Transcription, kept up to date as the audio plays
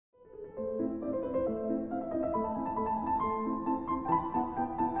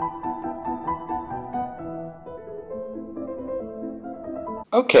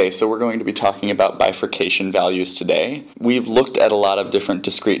Okay, so we're going to be talking about bifurcation values today. We've looked at a lot of different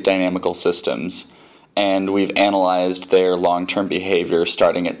discrete dynamical systems, and we've analyzed their long-term behavior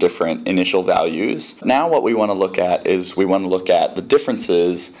starting at different initial values. Now what we want to look at is we want to look at the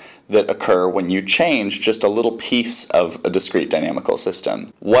differences that occur when you change just a little piece of a discrete dynamical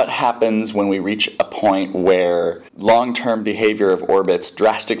system. What happens when we reach a point where long-term behavior of orbits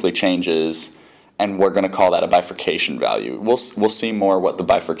drastically changes, and we're going to call that a bifurcation value. We'll see more what the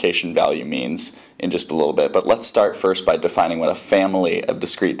bifurcation value means in just a little bit, but let's start first by defining what a family of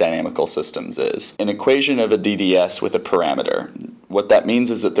discrete dynamical systems is. An equation of a DDS with a parameter. What that means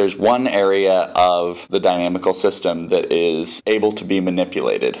is that there's one area of the dynamical system that is able to be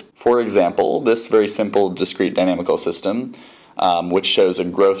manipulated. For example, this very simple discrete dynamical system, which shows a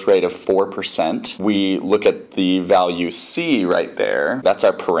growth rate of 4%. We look at the value C right there. That's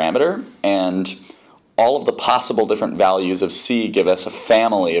our parameter, and all of the possible different values of C give us a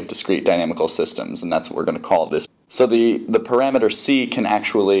family of discrete dynamical systems, and that's what we're going to call this. So the parameter C can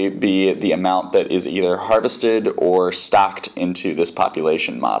actually be the amount that is either harvested or stocked into this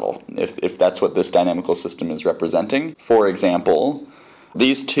population model, if that's what this dynamical system is representing. For example,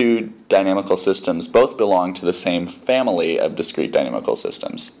 these two dynamical systems both belong to the same family of discrete dynamical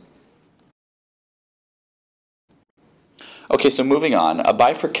systems. Okay, so moving on, a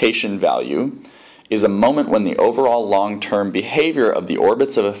bifurcation value is a moment when the overall long-term behavior of the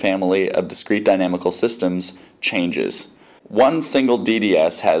orbits of a family of discrete dynamical systems changes. One single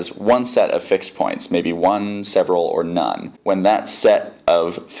DDS has one set of fixed points, maybe one, several, or none. When that set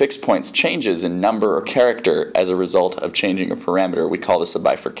of fixed points changes in number or character as a result of changing a parameter, we call this a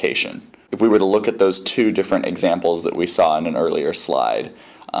bifurcation. If we were to look at those two different examples that we saw in an earlier slide,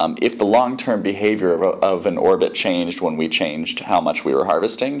 if the long-term behavior of an orbit changed when we changed how much we were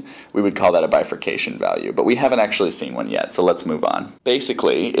harvesting, we would call that a bifurcation value. But we haven't actually seen one yet, so let's move on.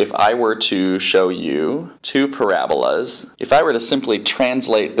 Basically, if I were to show you two parabolas, if I were to simply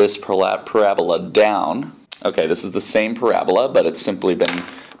translate this parabola down, okay, this is the same parabola, but it's simply been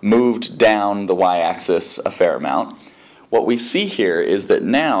moved down the y-axis a fair amount. What we see here is that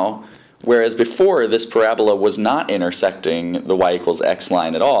now, whereas before this parabola was not intersecting the y equals x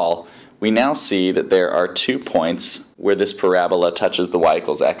line at all, we now see that there are 2 points where this parabola touches the y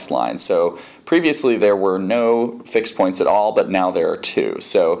equals x line. So previously there were no fixed points at all, but now there are 2.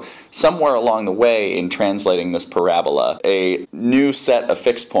 So somewhere along the way in translating this parabola, a new set of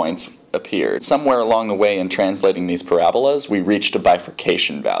fixed points appeared. Somewhere along the way in translating these parabolas, we reached a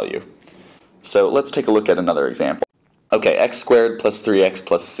bifurcation value. So let's take a look at another example. Okay, x squared plus 3x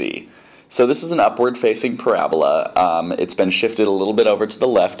plus c. So this is an upward-facing parabola. It's been shifted a little bit over to the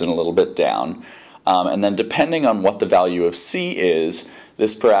left and a little bit down. And then depending on what the value of c is,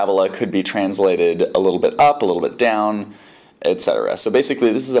 this parabola could be translated a little bit up, a little bit down, etc. So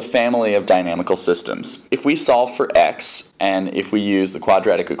basically this is a family of dynamical systems. If we solve for x, and if we use the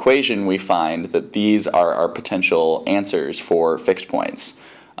quadratic equation, we find that these are our potential answers for fixed points.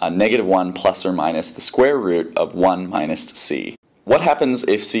 -1 plus or minus the square root of 1 minus c. What happens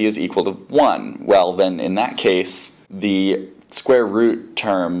if c is equal to 1? Well, then in that case, the square root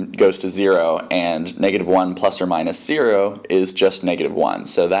term goes to 0, and -1 plus or minus 0 is just -1.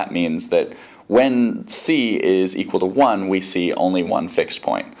 So that means that when c is equal to 1, we see only one fixed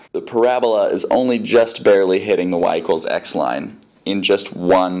point. The parabola is only just barely hitting the y equals x line in just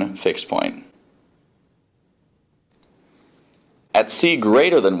one fixed point. At c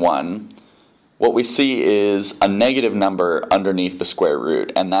greater than 1, what we see is a negative number underneath the square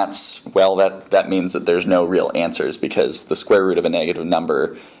root, and that means that there's no real answers, because the square root of a negative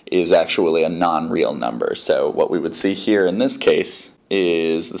number is actually a non-real number. So what we would see here in this case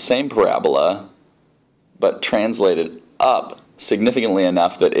is the same parabola, but translated up significantly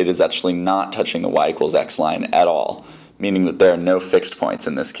enough that it is actually not touching the y equals x line at all, meaning that there are no fixed points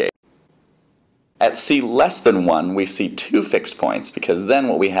in this case. At c less than 1, we see 2 fixed points, because then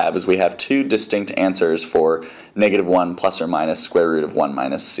what we have is we have 2 distinct answers for -1 plus or minus square root of 1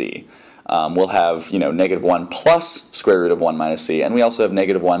 minus c. We'll have, -1 plus square root of 1 minus c, and we also have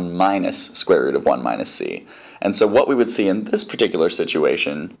 -1 minus square root of 1 minus c. And so what we would see in this particular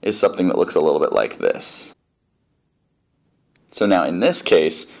situation is something that looks a little bit like this. So now in this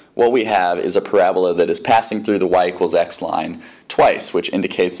case, what we have is a parabola that is passing through the y equals x line twice, which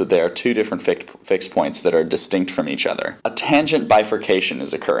indicates that there are 2 different fixed points that are distinct from each other. A tangent bifurcation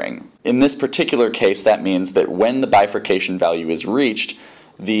is occurring. In this particular case, that means that when the bifurcation value is reached,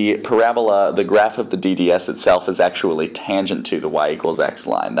 the parabola, the graph of the DDS itself, is actually tangent to the y equals x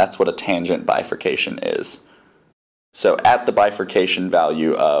line. That's what a tangent bifurcation is. So at the bifurcation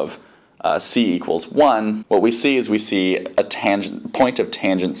value of c equals 1, what we see is we see a point of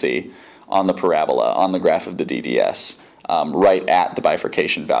tangency on the parabola, on the graph of the DDS, right at the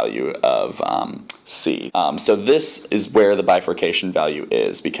bifurcation value of c. So this is where the bifurcation value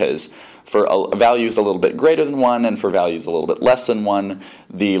is, because for values a little bit greater than 1 and for values a little bit less than 1,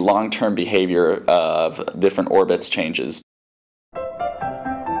 the long-term behavior of different orbits changes.